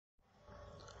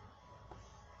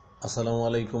আসসালামু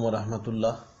আলাইকুম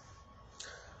রহমতুল্লাহ।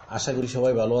 আশা করি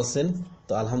সবাই ভালো আছেন।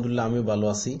 তো আলহামদুলিল্লাহ আমিও ভালো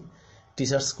আছি।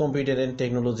 টিচার্স কম্পিউটার অ্যান্ড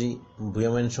টেকনোলজি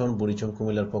ভুয়া মেনশন বরিচং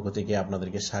কুমিল্লার পক্ষ থেকে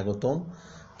আপনাদেরকে স্বাগতম।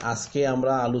 আজকে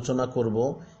আমরা আলোচনা করব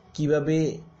কিভাবে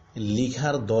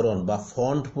লেখার ধরন বা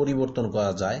ফন্ট পরিবর্তন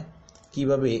করা যায়,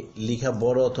 কিভাবে লেখা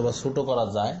বড় অথবা ছোট করা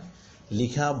যায়,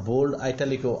 লেখা বোল্ড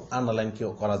আইটালিকও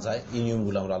আন্ডারলাইনকেও করা যায়। এই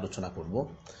নিয়মগুলো আমরা আলোচনা করব।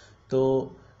 তো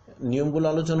নিয়মগুলো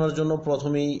আলোচনার জন্য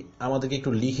প্রথমেই আমাদেরকে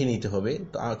একটু লিখে নিতে হবে।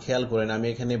 তো খেয়াল করেন, আমি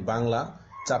এখানে বাংলা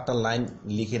 4টা লাইন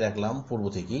লিখে রাখলাম পূর্ব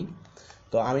থেকেই।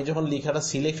 তো আমি যখন লেখাটা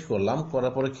সিলেক্ট করলাম,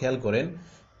 করার পরে খেয়াল করেন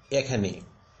এখানে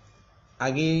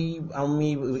আগেই আমি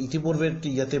ইতিপূর্বে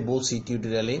ইয়াতে বলছি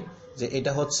টিউটোরিয়ালে যে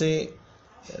এটা হচ্ছে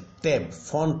ট্যাব,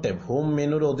 ফন্ট ট্যাব, হোম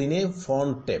মেনুর অধীনে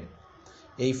ফন্ট ট্যাব।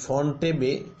 এই ফন্ট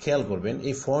ট্যাবে খেয়াল করবেন,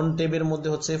 এই ফন্ট ট্যাবের মধ্যে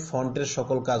হচ্ছে ফন্টের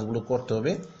সকল কাজগুলো করতে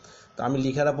হবে। তো আমি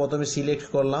লেখাটা প্রথমে সিলেক্ট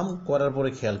করলাম, করার পরে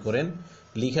খেয়াল করেন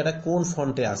লেখাটা কোন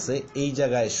ফন্টে আছে, এই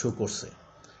জায়গায় শো করছে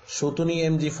শতুনি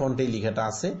এমজি ফন্টে লেখাটা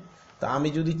আছে। তা আমি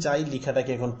যদি চাই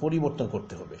লেখাটাকে এখন পরিবর্তন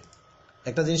করতে হবে।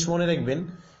 একটা জিনিস মনে রাখবেন,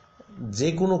 যে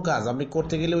কোনো কাজ আপনি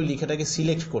করতে গেলে ওই লেখাটাকে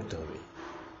সিলেক্ট করতে হবে।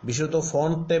 বিশেষত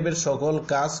ফন্ট ট্যাবের সকল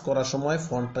কাজ করার সময়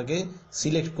ফন্টটাকে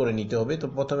সিলেক্ট করে নিতে হবে। তো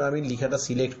প্রথমে আমি লেখাটা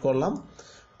সিলেক্ট করলাম,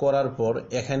 করার পর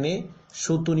এখানে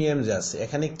শতুনি এমজি আছে,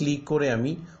 এখানে ক্লিক করে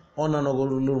আমি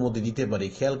অন্যান্যগুলোর মধ্যে দিতে পারি।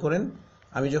 খেয়াল করেন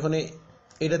আমি যখন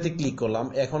এটাতে ক্লিক করলাম,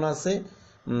 এখন আছে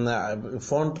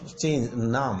ফন্ট চেঞ্জ,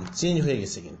 নাম চেঞ্জ হয়ে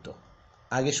গেছে। কিন্তু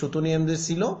আগে শতুনি এমজি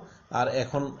ছিল, আর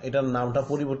এখন এটার নামটা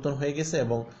পরিবর্তন হয়ে গেছে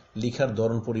এবং লেখার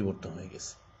ধরন পরিবর্তন হয়ে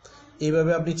গেছে।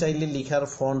 এইভাবে আপনি চাইলে লেখার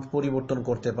ফন্ট পরিবর্তন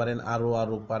করতে পারেন,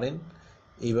 আরও পারেন,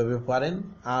 এইভাবে পারেন।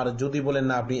 আর যদি বলেন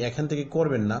না আপনি এখান থেকে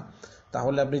করবেন না,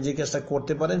 তাহলে আপনি যে কাজটা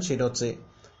করতে পারেন সেটা হচ্ছে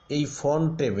এই ফন্ট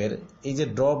ট্যাবের এই যে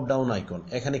ড্রপ ডাউন আইকন,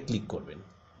 এখানে ক্লিক করবেন।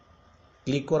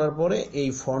 ক্লিক করার পরে এই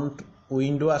ফন্ট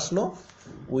উইন্ডো আসলো,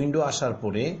 উইন্ডো আসার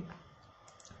পরে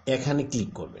এখানে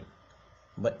ক্লিক করবেন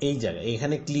বা এই জায়গায়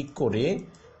এখানে ক্লিক করে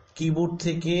কিবোর্ড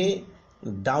থেকে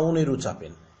ডাউন এরো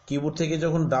চাপেন। কিবোর্ড থেকে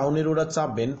যখন ডাউন এরোটা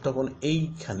চাপবেন তখন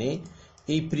এইখানে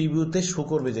এই প্রিভিউতে শো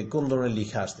করবে যে কোন ধরনের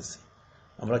লেখা আসতেছে।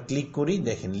 আমরা ক্লিক করি,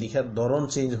 দেখেন লেখার ধরন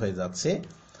চেঞ্জ হয়ে যাচ্ছে।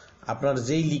 আপনার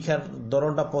যেই লেখার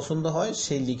ধরনটা পছন্দ হয়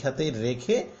সেই লেখাতে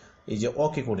রেখে এই যে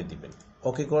ওকে করে দিবেন।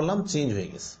 ওকে করলাম, চেঞ্জ হয়ে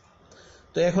গেছে।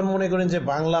 তো এখন মনে করেন যে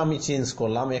বাংলা আমি চেঞ্জ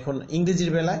করলাম, এখন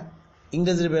ইংরেজির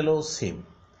বেলাও সেম।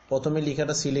 প্রথমে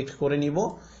লেখাটা সিলেক্ট করে নিব।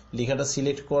 লেখাটা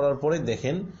সিলেক্ট করার পরে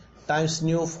দেখেন টাইমস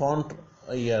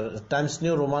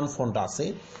নিউ রোমান ফন্ট আছে।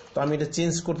 তো আমি এটা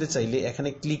চেঞ্জ করতে চাইলে এখানে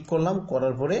ক্লিক করলাম,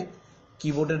 করার পরে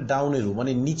কিবোর্ডের ডাউন এরো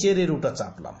মানে নিচের এরোটা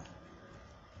চাপলাম।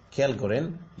 খেয়াল করেন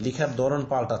লেখার ধরন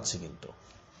পাল্টাচ্ছে। কিন্তু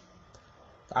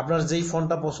আপনার যেই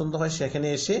ফন্টটা পছন্দ হয় সেখানে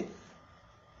এসে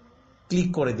ক্লিক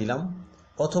করে দিলাম,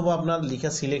 অথবা আপনার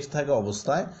লেখা সিলেক্ট থাকা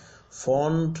অবস্থায়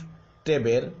ফন্ট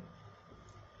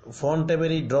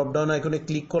ট্যাবের এই ড্রপ ডাউন আইকনে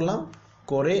ক্লিক করলাম,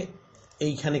 করে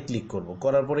এইখানে ক্লিক করব।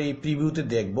 করার পরে এই প্রিভিউতে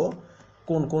দেখব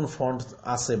কোন কোন ফন্ট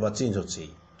আছে বা চেঞ্জ হচ্ছে।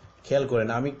 খেয়াল করেন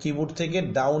আমি কিবোর্ড থেকে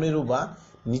ডাউন এরো বা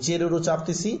নিচের এরো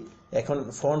চাপতেছি, এখন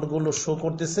ফন্টগুলো শো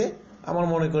করতেছে। আমার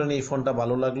মনে করেন এই ফন্টটা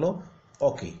ভালো লাগলো,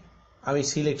 ওকে আমি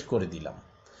সিলেক্ট করে দিলাম।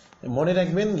 মনে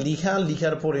রাখবেন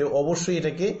লেখার পরে অবশ্যই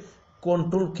এটাকে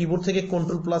কিবোর্ড থেকে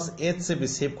কন্ট্রোল+H চেপে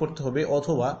সেভ করতে হবে,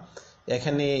 অথবা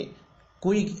এখানে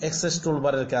কুইক অ্যাক্সেস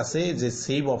টুলবারের কাছে যে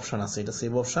সেভ অপশন আছে, এটা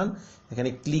সেভ অপশন, এখানে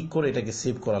ক্লিক করে এটাকে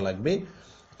সেভ করা লাগবে।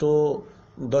 তো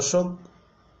দর্শক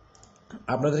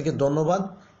আপনাদেরকে ধন্যবাদ।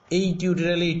 এই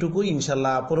টিউটোরিয়ালে এইটুকুই।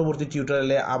 ইনশাল্লাহ পরবর্তী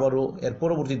টিউটোরিয়ালে আবারও এর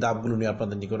পরবর্তী ধাপগুলো নিয়ে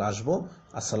আপনাদের নিকট আসবো।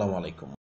 আসসালামু আলাইকুম।